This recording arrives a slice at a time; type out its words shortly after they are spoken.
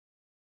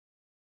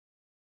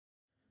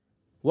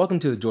Welcome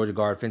to the Georgia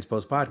Guard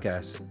Fencepost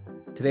podcast.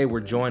 Today we're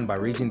joined by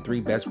Region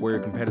 3 Best Warrior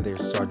competitors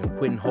Sgt.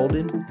 Quentin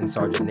Holden and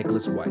Sgt.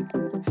 Nicolas White.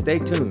 Stay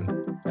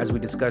tuned as we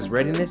discuss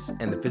readiness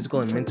and the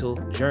physical and mental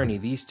journey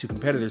these two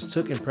competitors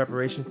took in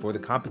preparation for the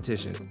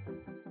competition.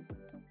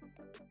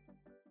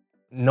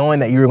 Knowing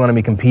that you were going to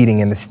be competing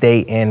in the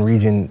state and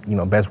region,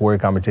 Best Warrior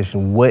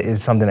competition, what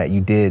is something that you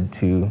did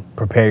to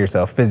prepare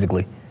yourself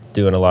physically?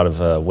 Doing a lot of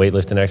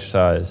weightlifting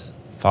exercise,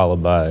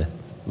 followed by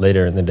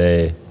later in the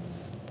day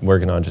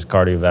working on just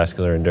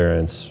cardiovascular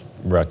endurance,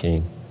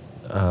 rucking,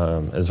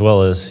 as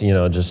well as,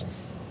 just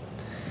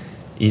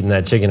eating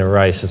that chicken and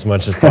rice as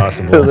much as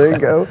possible. There you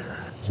go.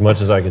 As much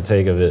as I could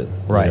take of it.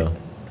 Right.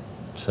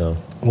 So.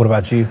 What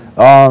about you?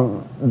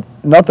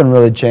 Nothing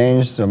really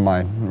changed in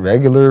my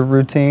regular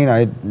routine.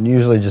 I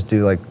usually just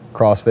do like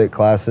CrossFit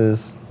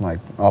classes, like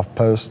off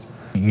post.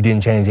 You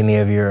didn't change any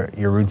of your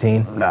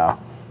routine?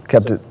 No.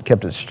 Kept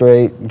it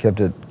straight, kept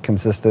it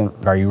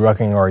consistent. Are you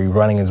rucking or are you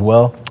running as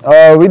well?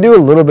 We do a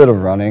little bit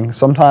of running.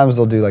 Sometimes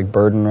they'll do like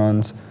burden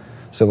runs.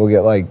 So we'll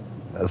get like,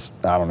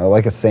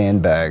 like a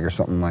sandbag or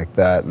something like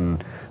that.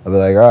 And I'll be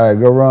like, all right,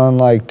 go run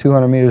like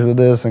 200 meters with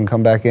this and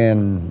come back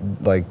in,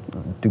 like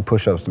do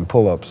push-ups and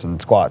pull-ups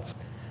and squats.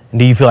 And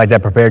do you feel like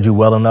that prepared you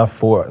well enough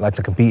for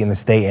to compete in the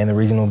state and the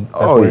regional Best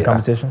Warrior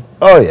competition?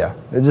 Oh yeah,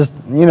 it just,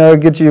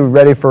 it gets you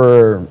ready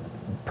for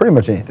pretty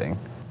much anything.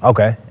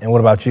 Okay, and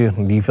what about you?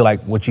 Do you feel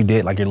like what you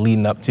did, like you're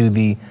leading up to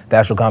the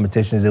actual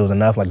competitions, it was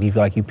enough? Like, do you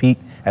feel like you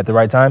peaked at the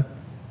right time?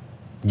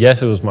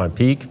 Yes, it was my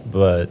peak,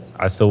 but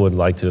I still would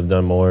like to have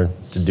done more,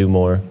 to do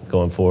more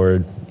going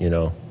forward.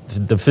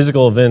 The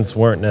physical events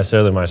weren't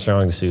necessarily my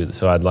strong suit,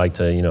 so I'd like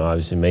to,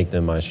 obviously make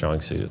them my strong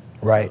suit.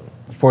 Right.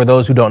 For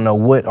those who don't know,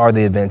 what are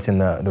the events in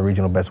the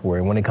regional Best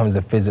Warrior? When it comes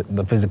to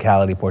the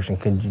physicality portion,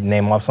 could you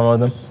name off some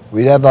of them?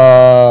 We'd have,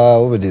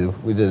 what we do?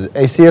 We did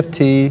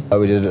ACFT,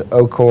 we did an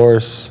O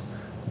course,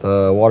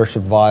 the water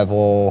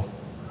survival.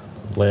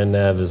 Land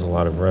nav is a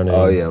lot of running.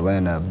 Oh yeah,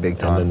 land nav, big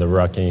time. And then the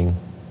rucking.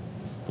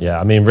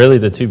 Yeah, I mean, really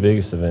the two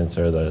biggest events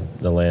are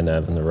the land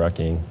nav and the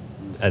rucking.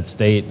 At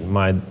state,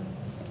 my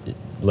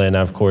land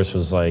nav course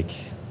was like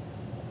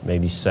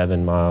maybe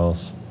 7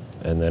 miles,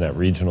 and then at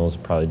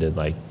regionals probably did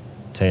like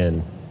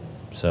 10.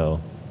 So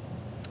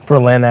for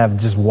land nav,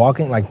 just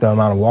walking, like the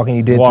amount of walking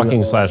you did?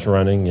 Walking /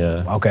 running,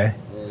 yeah. Okay.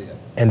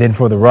 And then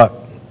for the ruck,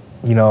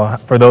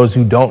 for those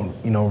who don't,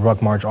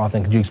 ruck march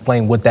often, could you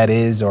explain what that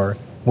is or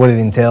what it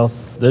entails?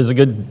 There's a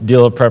good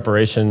deal of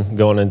preparation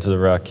going into the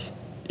ruck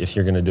if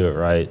you're going to do it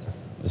right,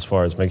 as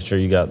far as making sure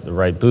you got the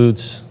right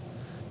boots,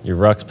 your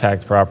ruck's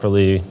packed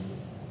properly,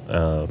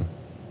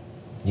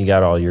 you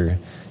got all your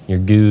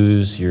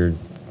goos, your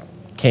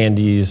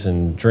candies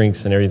and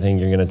drinks and everything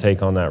you're going to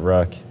take on that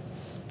ruck.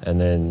 And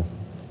then,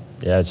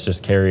 it's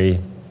just carry,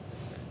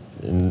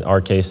 in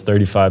our case,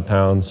 35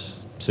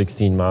 pounds,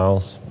 16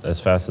 miles as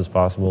fast as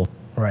possible.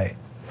 Right.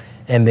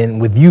 And then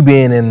with you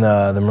being in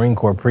the Marine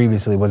Corps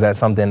previously, was that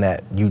something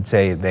that you'd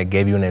say that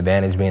gave you an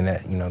advantage, being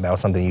that, that was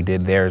something you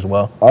did there as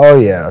well? Oh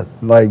yeah,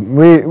 like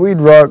we'd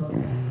ruck,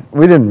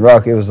 we didn't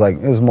ruck, it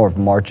was more of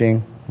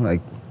marching,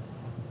 like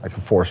a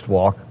forced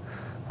walk.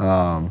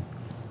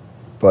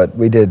 But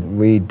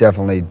we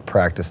definitely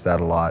practiced that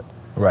a lot.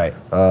 Right.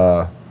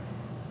 And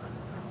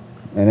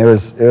it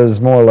was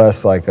more or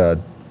less like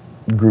a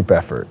group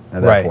effort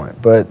at that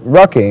point. But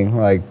rucking,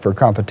 like for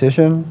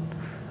competition,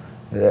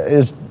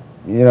 is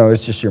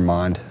it's just your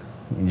mind.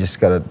 You just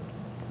gotta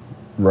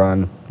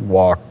run,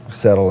 walk,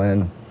 settle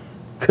in,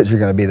 because you're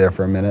gonna be there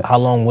for a minute. How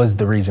long was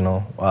the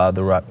regional,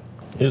 the ruck?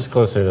 It was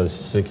closer to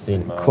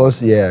 16 miles.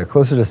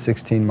 Closer to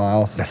 16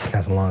 miles.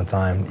 That's a long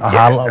time.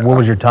 What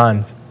was your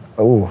times?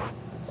 Oh,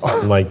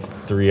 like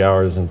 3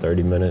 hours and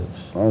 30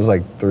 minutes. I was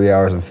like 3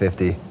 hours and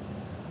 50.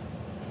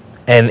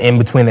 And in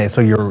between that, so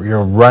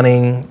you're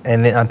running,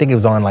 and then I think it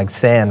was on like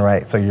sand,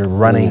 right? So you're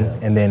running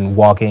and then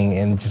walking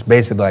and just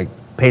basically like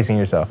pacing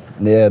yourself.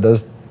 Yeah,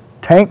 those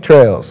tank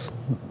trails,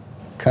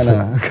 kind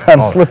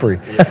of slippery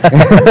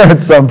at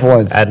some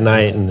points. At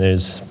night, and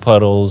there's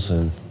puddles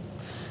and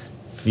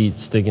feet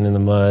sticking in the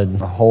mud.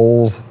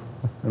 Holes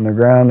in the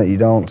ground that you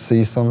don't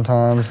see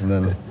sometimes, and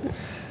then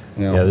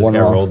this guy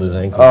rolled his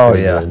ankle. Oh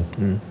yeah.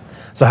 Mm.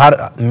 So how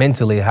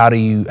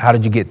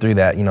did you get through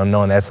that?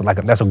 Knowing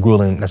that's a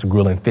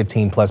grueling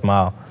 15 plus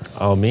mile.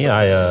 Oh me,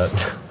 I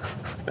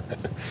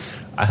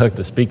I hooked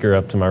the speaker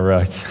up to my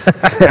ruck,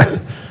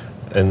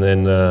 and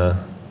then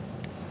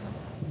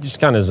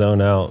just kind of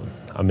zone out.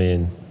 I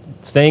mean,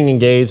 staying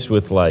engaged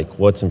with like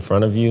what's in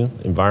front of you,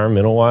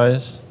 environmental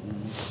wise,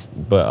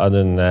 but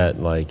other than that,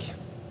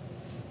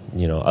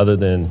 other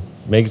than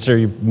making sure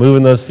you're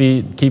moving those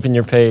feet, keeping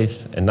your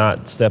pace, and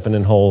not stepping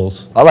in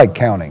holes. I like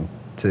counting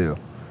too.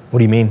 What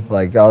do you mean?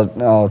 Like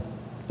I'll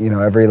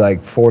every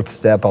like fourth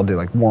step I'll do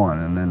like 1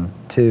 and then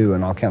 2,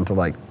 and I'll count to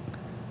like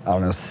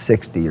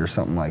 60 or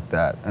something like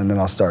that, and then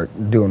I'll start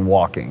doing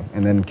walking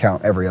and then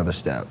count every other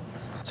step.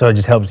 So it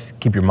just helps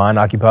keep your mind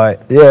occupied?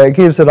 Yeah, it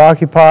keeps it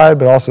occupied,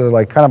 but also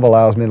like kind of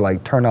allows me to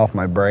like turn off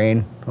my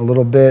brain a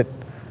little bit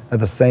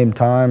at the same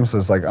time. So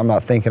it's like I'm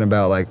not thinking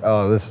about like,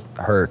 oh, this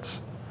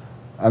hurts.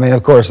 I mean,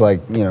 of course,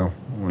 like,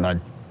 when I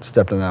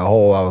stepped in that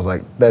hole, I was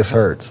like, this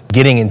hurts.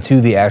 Getting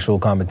into the actual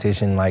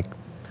competition, like,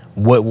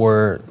 what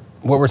were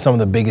some of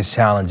the biggest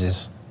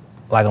challenges,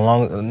 like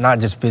along, not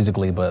just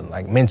physically, but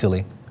like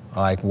mentally?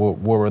 Like, what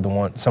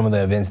were some of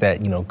the events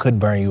that, you know, could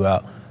burn you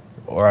out,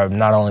 or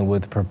not only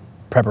with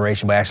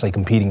preparation, but actually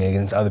competing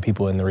against other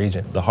people in the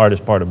region? The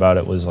hardest part about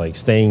it was like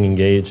staying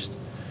engaged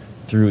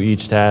through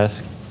each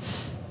task,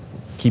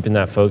 keeping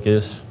that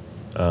focus.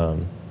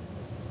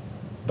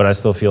 But I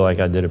still feel like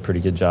I did a pretty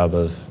good job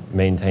of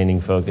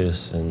maintaining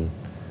focus and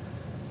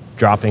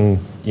dropping,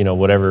 you know,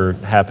 whatever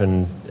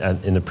happened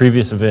in the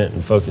previous event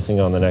and focusing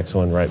on the next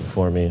one right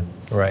before me.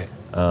 Right.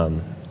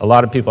 A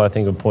lot of people, I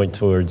think, would point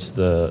towards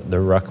the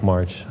ruck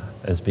march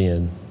as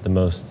being the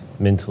most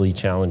mentally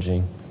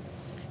challenging,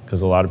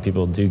 because a lot of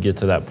people do get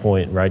to that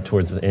point right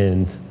towards the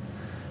end,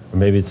 or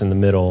maybe it's in the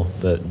middle,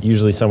 but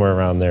usually somewhere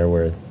around there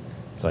where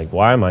it's like,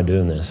 why am I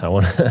doing this? I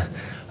want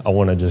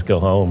to just go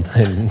home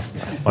and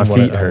my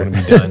feet hurt. I want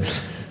to be done.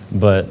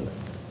 But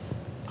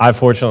I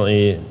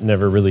fortunately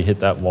never really hit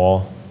that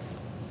wall.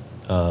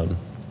 I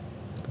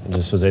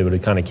just was able to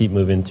kind of keep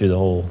moving through the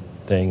whole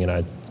thing,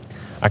 and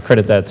I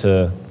credit that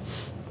to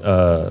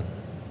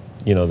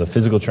you know, the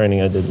physical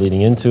training I did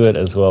leading into it,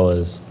 as well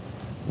as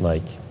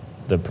like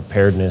the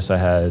preparedness I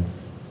had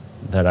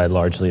that I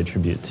largely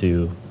attribute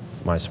to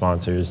my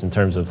sponsors in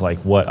terms of like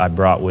what I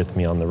brought with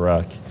me on the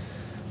ruck,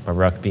 my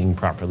ruck being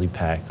properly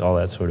packed, all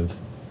that sort of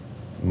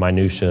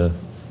minutia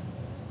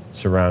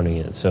surrounding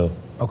it. So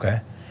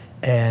Okay.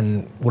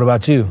 And what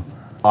about you?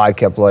 I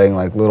kept letting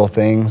like little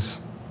things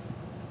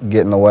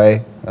get in the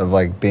way of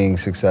like being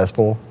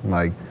successful.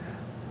 Like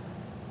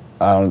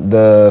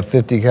the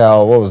 50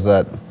 cal, what was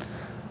that?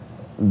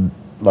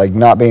 Like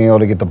not being able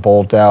to get the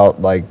bolt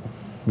out, like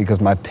because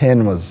my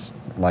pin was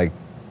like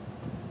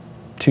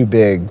too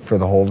big for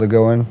the hole to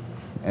go in.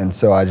 And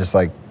so I just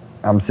like,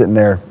 I'm sitting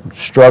there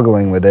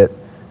struggling with it,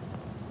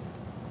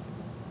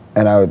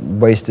 and I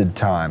wasted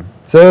time.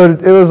 So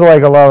it was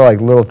like a lot of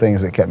like little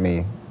things that kept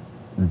me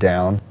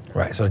down.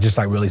 Right, so just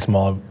like really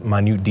small,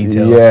 minute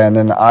details. Yeah, and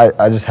then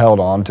I just held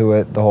on to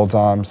it the whole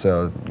time.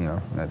 So, you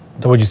know.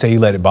 So would you say you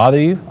let it bother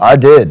you? I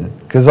did,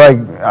 because like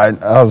I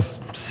was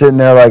sitting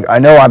there like I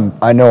know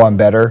I'm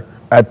better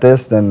at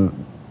this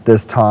than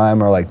this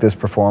time or like this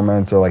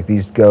performance or like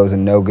these goes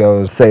and no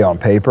goes say on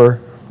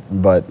paper,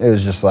 but it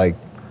was just like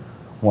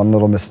one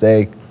little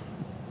mistake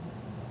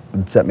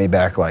would set me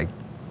back like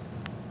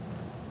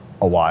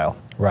a while.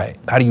 Right.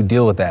 How do you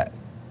deal with that?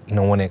 You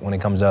know, when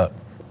it comes up.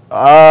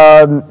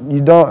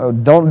 You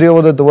don't deal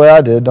with it the way I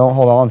did. Don't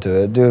hold on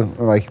to it. Do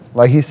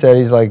like he said.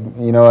 He's like,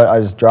 you know what? I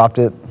just dropped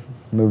it,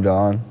 moved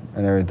on,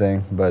 and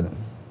everything. But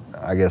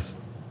I guess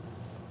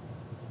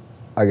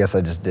I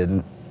just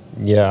didn't.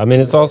 yeah, I mean,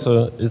 it's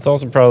also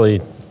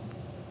probably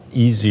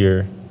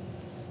easier,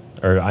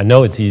 or I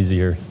know it's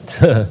easier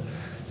to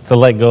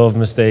let go of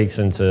mistakes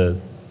and to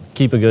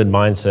keep a good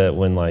mindset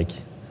when like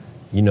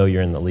you know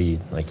you're in the lead,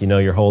 like you know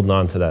you're holding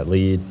on to that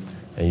lead,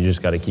 and you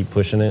just got to keep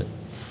pushing it.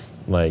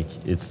 Like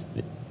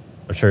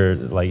I'm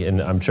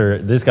sure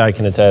this guy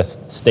can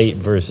attest, state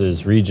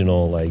versus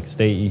regional. Like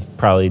state, you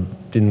probably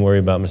didn't worry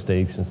about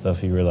mistakes and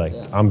stuff. You were like,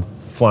 yeah. I'm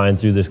flying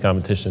through this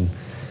competition,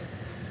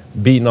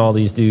 beating all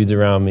these dudes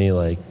around me,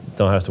 like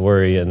don't have to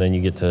worry. And then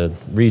you get to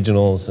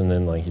regionals, and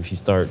then like if you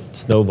start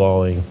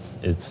snowballing,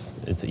 it's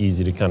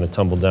easy to kind of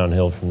tumble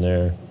downhill from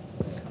there,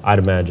 I'd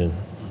imagine.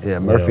 Yeah,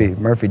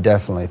 Murphy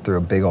definitely threw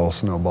a big old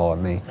snowball at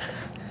me.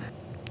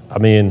 I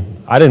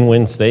mean, I didn't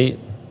win state.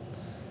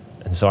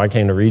 And so I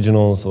came to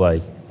regionals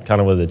like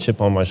kind of with a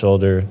chip on my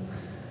shoulder.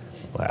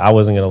 Like I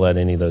wasn't gonna let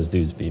any of those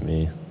dudes beat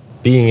me.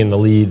 Being in the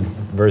lead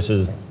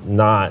versus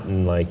not,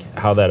 and like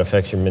how that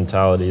affects your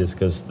mentality is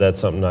because that's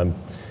something I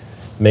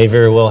may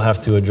very well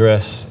have to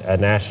address at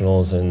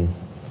nationals and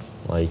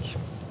like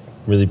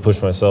really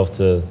push myself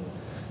to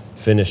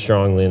finish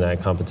strongly in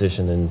that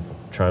competition and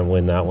try and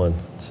win that one.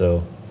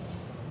 So.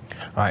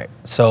 All right.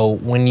 So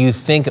when you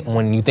think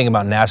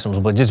about nationals,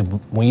 but just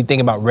when you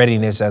think about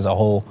readiness as a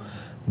whole,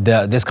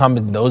 these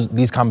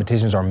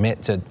competitions are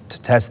meant to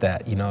test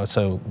that, you know.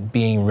 So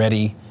being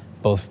ready,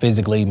 both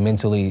physically,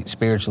 mentally,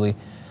 spiritually.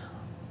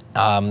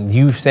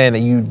 You said that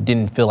you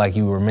didn't feel like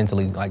you were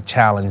mentally like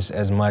challenged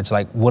as much.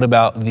 Like, what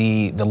about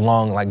the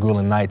long like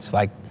grueling nights,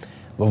 like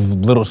with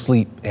little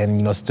sleep and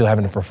you know still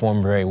having to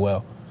perform very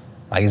well?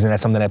 Like, isn't that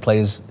something that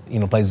plays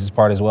its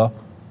part as well?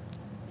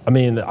 I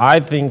mean, I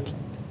think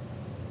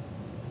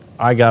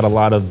I got a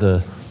lot of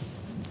the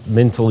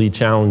mentally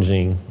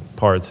challenging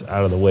parts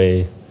out of the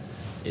way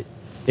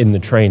in the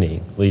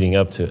training leading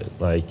up to it.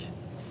 Like,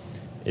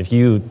 if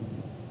you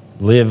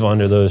live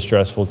under those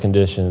stressful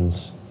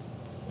conditions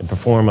and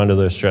perform under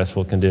those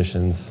stressful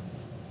conditions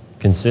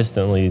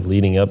consistently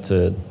leading up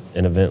to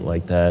an event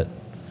like that,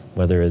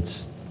 whether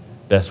it's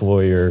Best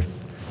Warrior,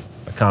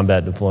 a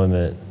combat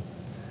deployment,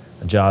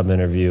 a job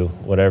interview,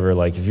 whatever,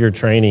 like if you're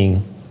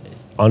training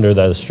under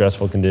those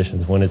stressful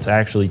conditions, when it's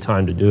actually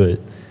time to do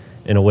it,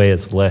 in a way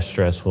it's less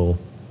stressful.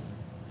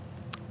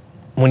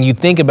 When you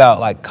think about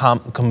like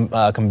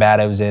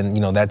combatives and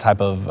you know that type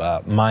of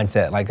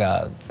mindset, like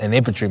an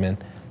infantryman,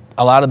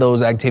 a lot of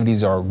those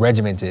activities are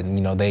regimented,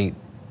 and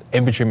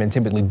infantrymen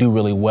typically do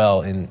really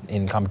well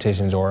in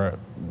competitions or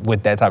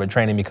with that type of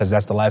training because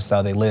that's the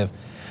lifestyle they live.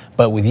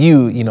 But with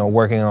you,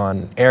 working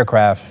on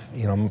aircraft,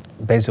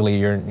 basically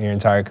your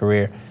entire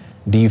career,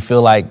 do you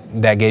feel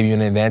like that gave you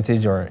an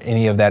advantage, or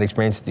any of that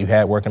experience that you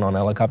had working on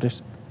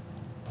helicopters?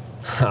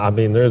 I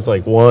mean, there's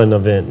like one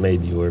event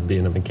maybe where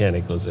being a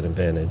mechanic was an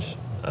advantage,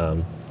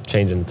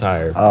 changing the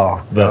tire.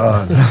 Oh,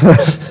 but,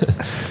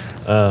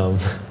 God.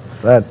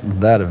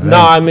 That event. No,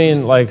 I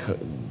mean, like,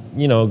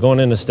 going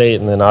into state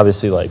and then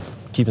obviously like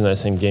keeping that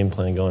same game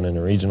plan going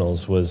into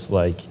regionals was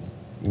like,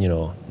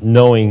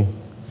 knowing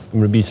I'm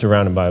going to be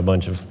surrounded by a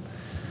bunch of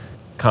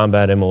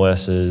combat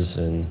MOSs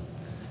and,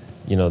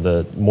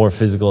 the more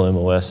physical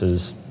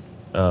MOSs,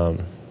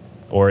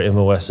 or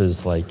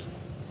MOSs like,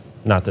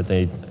 not that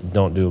they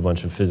don't do a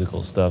bunch of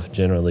physical stuff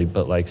generally,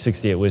 but like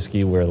 68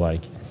 Whiskey where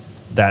like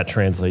that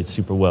translates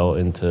super well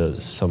into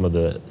some of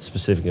the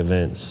specific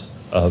events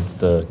of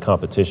the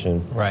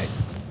competition. Right.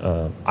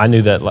 I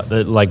knew that,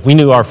 like, we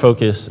knew our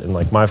focus, and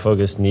like my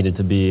focus needed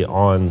to be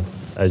on,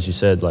 as you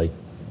said, like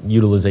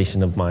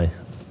utilization of my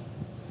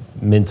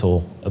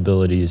mental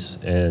abilities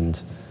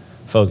and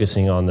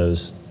focusing on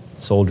those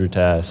soldier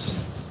tasks,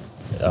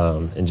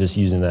 and just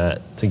using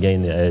that to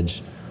gain the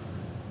edge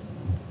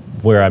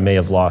where I may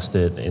have lost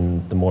it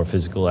in the more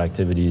physical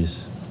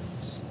activities.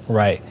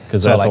 Right.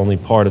 Because that's only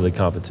part of the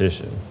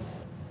competition.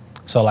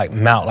 So like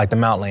the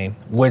mount lane,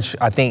 which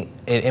I think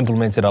it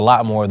implemented a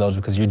lot more of those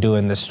because you're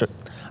doing the,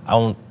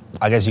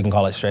 I guess you can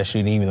call it stress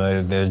shooting, even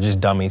though they're just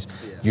dummies.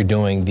 Yeah. You're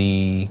doing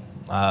the,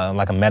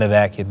 like a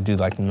medevac, you have to do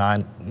like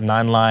nine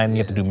line, you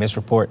have to do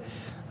misreport.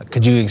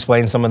 Could you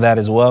explain some of that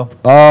as well?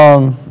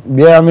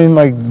 Yeah, I mean,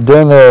 like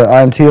during the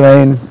IMT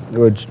lane,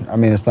 which, I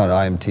mean, it's not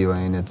an IMT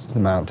lane, it's the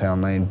Mount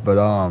Town lane, but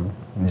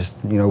just,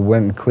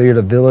 went and cleared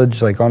a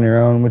village like on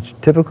your own, which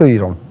typically you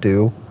don't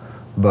do,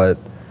 but,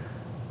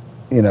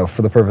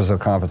 for the purpose of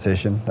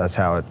competition, that's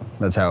how it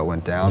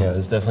went down. Yeah,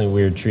 it's definitely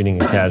weird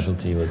treating a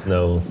casualty with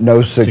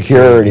no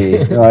security.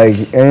 Like,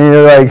 and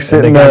you're like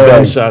sitting there, like,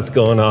 gunshots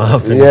going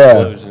off and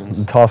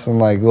explosions, tossing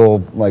like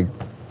little like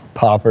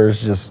poppers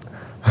just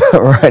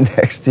right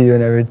next to you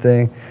and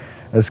everything.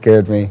 That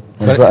scared me.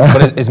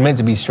 But it's meant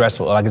to be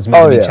stressful. Like it's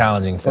meant to be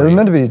challenging for you. It's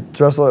meant to be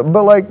stressful.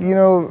 But like,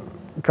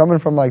 coming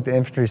from like the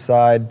infantry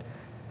side,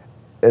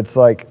 it's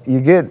like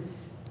you get,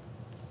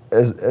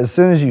 as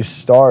soon as you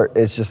start,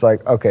 it's just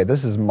like, okay,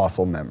 this is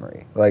muscle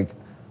memory. Like,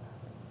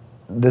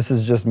 this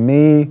is just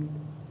me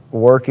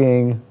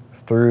working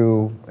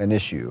through an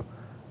issue,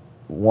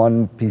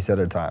 one piece at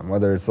a time.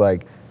 Whether it's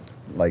like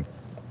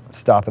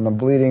stopping the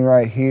bleeding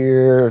right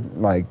here,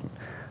 like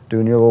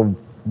doing your little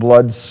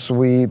blood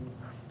sweep,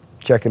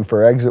 checking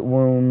for exit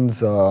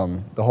wounds,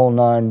 the whole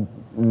nine,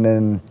 and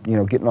then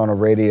getting on a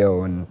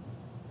radio and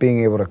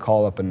being able to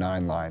call up a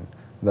 9 line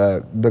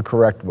the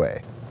correct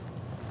way.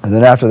 And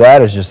then after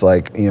that is just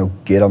like,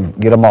 get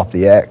them off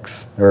the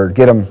X, or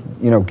get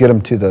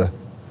them to the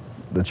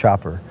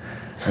chopper.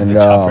 And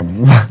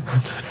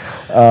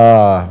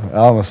I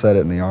almost said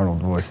it in the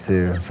Arnold voice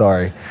too.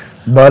 Sorry,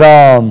 but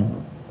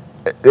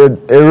it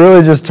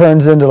really just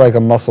turns into like a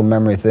muscle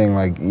memory thing.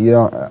 Like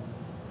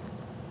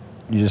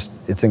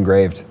it's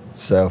engraved.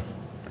 So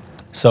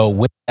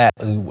with that,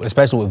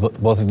 especially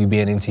with both of you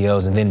being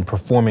NTOs and then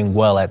performing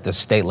well at the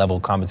state level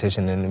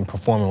competition and then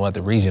performing well at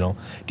the regional,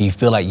 do you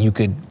feel like you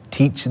could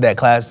teach that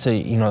class to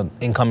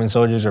incoming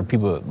soldiers or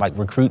people like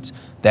recruits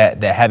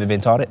that haven't been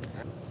taught it?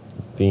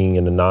 Being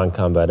in a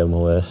non-combat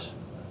MOS,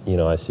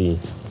 I see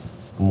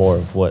more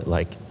of what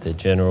like the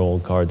general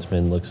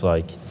guardsman looks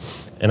like,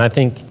 and I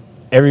think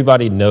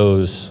everybody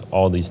knows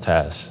all these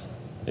tasks.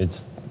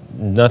 It's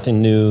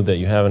nothing new that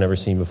you haven't ever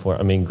seen before.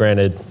 I mean,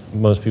 granted,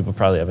 most people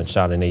probably haven't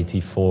shot an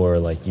AT-4 or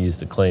like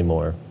used a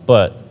Claymore,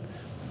 but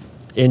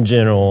in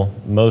general,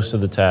 most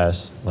of the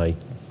tasks, like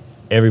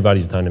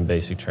everybody's done in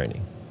basic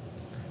training.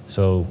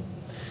 So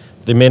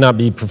they may not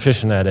be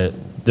proficient at it.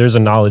 There's a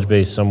knowledge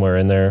base somewhere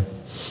in there,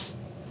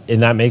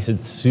 and that makes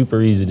it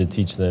super easy to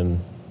teach them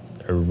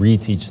or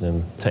reteach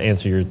them. To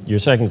answer your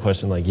second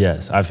question, like,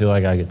 yes, I feel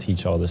like I could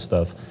teach all this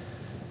stuff,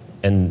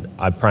 and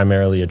I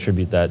primarily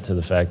attribute that to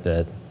the fact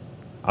that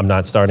I'm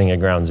not starting at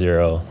ground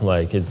zero.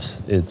 Like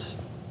it's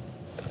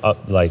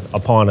like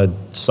upon a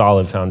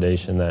solid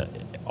foundation that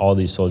all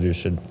these soldiers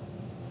should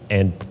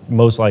and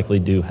most likely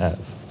do have.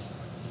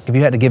 If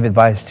you had to give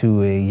advice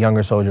to a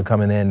younger soldier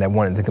coming in that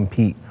wanted to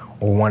compete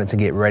or wanted to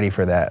get ready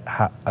for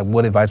that,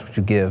 what advice would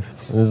you give?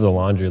 This is a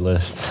laundry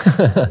list.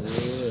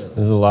 There's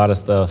a lot of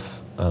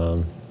stuff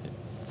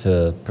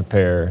to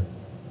prepare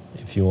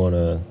if you want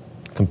to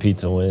compete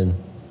to win.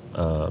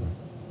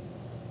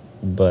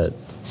 But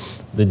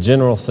the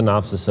general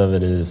synopsis of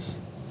it is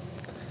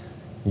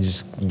you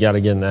got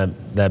to get in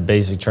that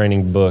basic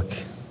training book,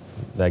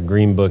 that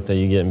green book that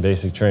you get in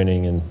basic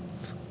training, and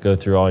go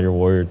through all your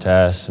warrior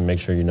tasks and make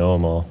sure you know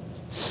them all.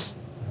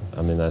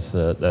 I mean, that's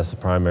the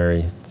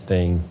primary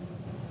thing.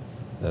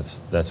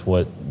 That's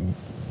what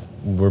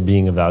we're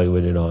being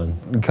evaluated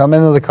on. Come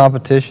into the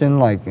competition,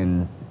 like,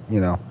 and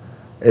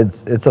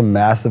it's a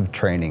massive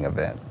training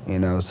event, you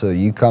know. So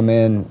you come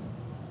in,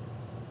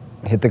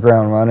 hit the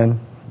ground running,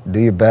 do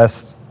your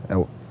best,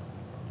 and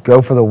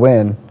go for the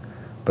win,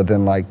 but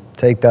then like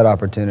take that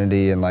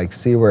opportunity and like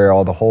see where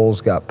all the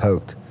holes got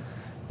poked,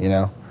 you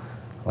know.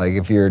 Like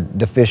if you're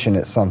deficient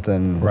at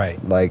something,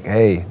 right, like,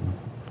 hey,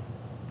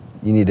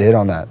 you need to hit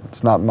on that.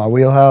 It's not in my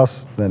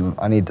wheelhouse, then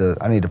I need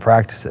to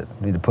practice it.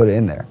 I need to put it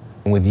in there.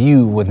 With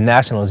you, with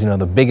nationals, you know,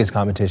 the biggest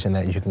competition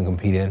that you can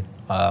compete in,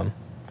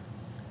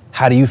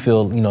 how do you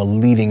feel, you know,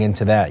 leading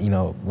into that, you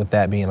know, with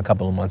that being a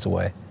couple of months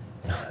away?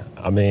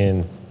 I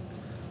mean,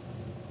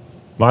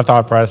 my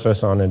thought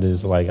process on it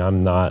is like,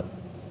 I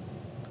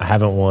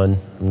haven't won,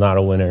 I'm not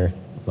a winner.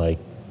 Like,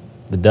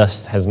 the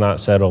dust has not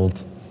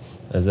settled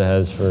as it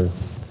has for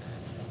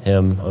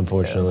him,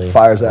 unfortunately. Yeah,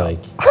 fire's out. Like,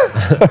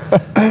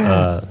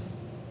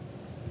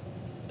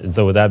 and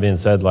so with that being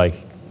said, like,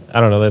 I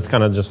don't know, that's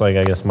kind of just like,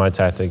 I guess, my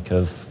tactic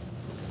of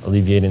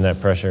alleviating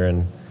that pressure.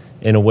 And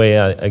in a way,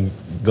 I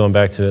going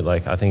back to it,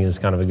 like, I think it's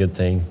kind of a good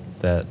thing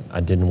that I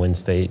didn't win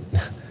state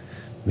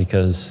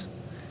because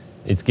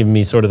it's given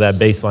me sort of that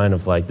baseline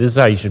of like, this is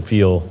how you should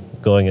feel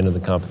going into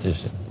the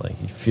competition.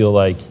 Like, you feel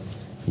like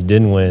you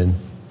didn't win,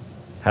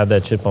 have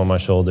that chip on my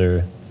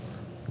shoulder,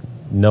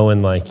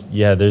 knowing like,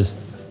 yeah, there's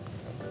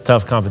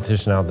tough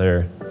competition out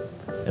there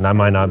and I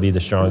might not be the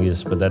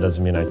strongest, but that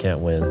doesn't mean I can't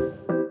win.